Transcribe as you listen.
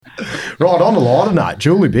Right, on a lighter note,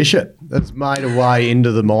 Julie Bishop has made her way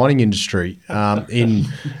into the mining industry in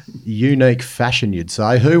unique fashion, you'd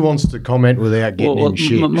say. Who wants to comment without getting in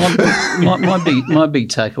shit? My big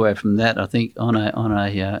takeaway from that, I think, on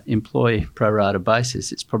a employee pro rata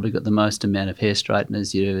basis, it's probably got the most amount of hair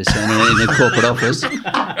straighteners you've ever seen in a corporate office.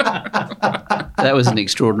 That was an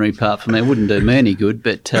extraordinary part for me. It wouldn't do me any good,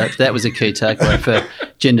 but that was a key takeaway for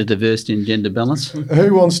gender diversity and gender balance.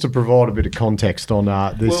 Who wants to provide a bit of context on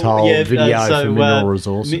this whole video for Mineral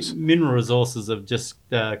Resources? Mineral Resources have just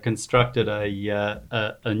constructed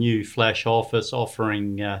a new flash office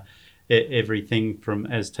offering everything from,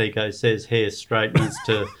 as Tico says, hair straighteners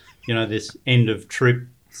to, this end of trip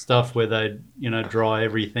stuff where they, dry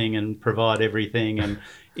everything and provide everything, and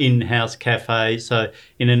in-house cafe. So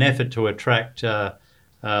in an effort to attract people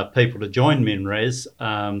to join MinRes,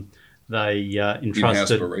 they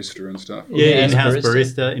entrusted... In-house barista and stuff. Yeah, in-house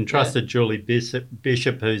barista. Entrusted Julie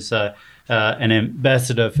Bishop, who's an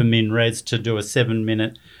ambassador for MinRes, to do a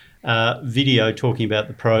 7-minute video talking about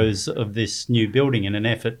the pros of this new building in an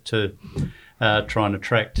effort to try and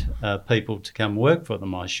attract people to come work for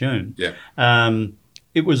them, I assume. Yeah.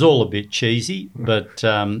 It was all a bit cheesy, but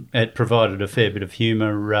it provided a fair bit of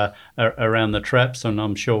humour around the traps, and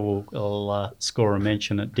I'm sure we'll score a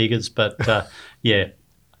mention at Diggers. But,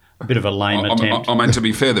 a bit of a lame attempt. I mean, to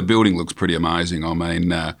be fair, the building looks pretty amazing. I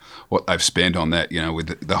mean, what they've spent on that,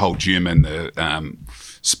 with the whole gym and the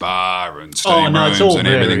spa and steam rooms and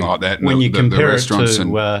everything like that. When you compare it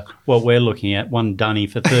to what we're looking at, one dunny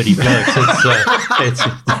for 30 blokes,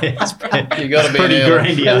 it's pretty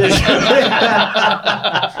grandiose.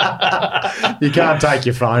 You can't take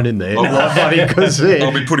your phone in there.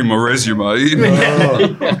 I'll be putting my resume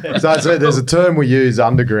in. So there's a term we use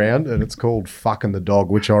underground, and it's called fucking the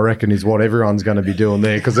dog, which I reckon is what everyone's going to be doing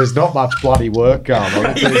there, because there's not much bloody work going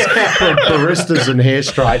on. There's baristas and hair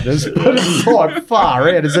straighteners, but it's like far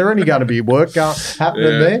out. Is there any going to be work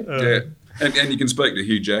happening there? Yeah. And you can speak to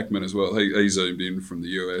Hugh Jackman as well. He zoomed in from the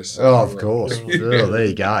US. Oh, of course. There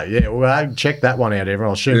you go. Yeah, well, check that one out, everyone.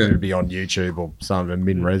 I'll assume it'll be on YouTube or some of the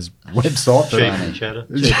MinRes website. Cheap and chatter.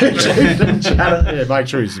 Cheap and chatter. Yeah, make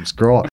sure you subscribe.